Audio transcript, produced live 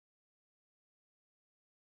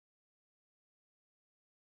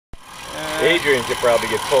Adrian could probably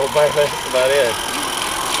get pulled by that. That's about it.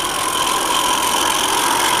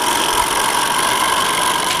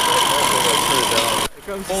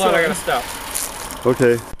 Hold on, I gotta stop.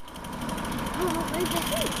 Okay.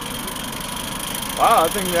 Wow,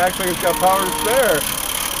 that thing actually has got power to spare.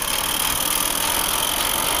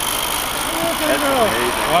 That's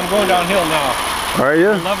amazing. Well, I'm going downhill now. Are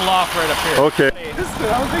you? We'll level off right up here. Okay.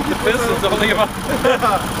 I don't think the piston's only about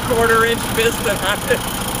quarter-inch piston on it.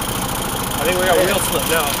 I think we got wheel slip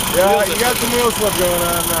now. Yeah, you got some wheel slip going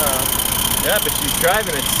on now. Yeah, but she's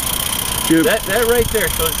driving it. Good. That right there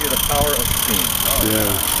shows you the power of steam. Oh,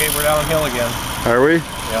 yeah. Okay, we're downhill again. Are we?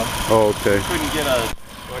 Yeah. Oh, okay. Couldn't get a...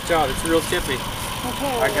 Watch out, it's real tippy.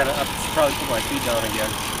 Okay. I gotta probably put my feet down again.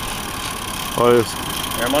 Oh, yes.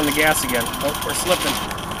 There, I'm on the gas again. Oh, we're slipping.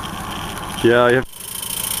 Yeah, you have...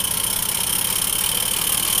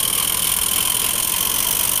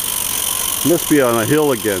 Must be on a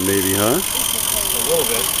hill again, maybe, huh? A little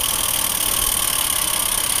bit.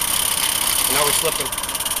 Now we're slipping.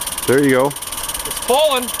 There you go. It's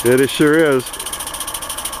pulling. It sure is.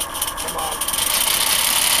 Come on.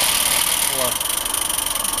 Hold on.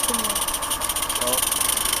 Oh.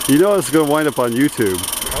 You know it's going to wind up on YouTube.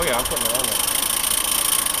 Oh yeah, I'm putting it on there.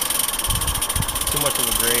 Too much of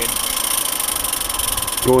a grade.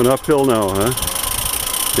 Going uphill now, huh?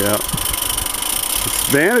 Yeah.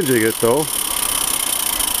 It's managing it though.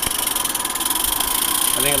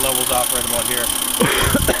 I think it levels off right about here.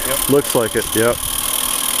 Yep. Looks like it, yep.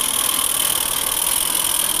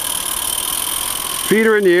 Feet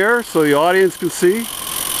are in the air so the audience can see.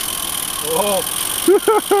 Whoa.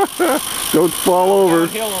 Don't fall over.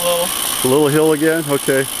 Downhill a little. A little hill again,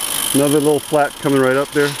 okay. Another little flat coming right up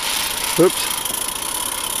there. Oops.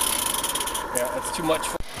 Yeah, that's too much.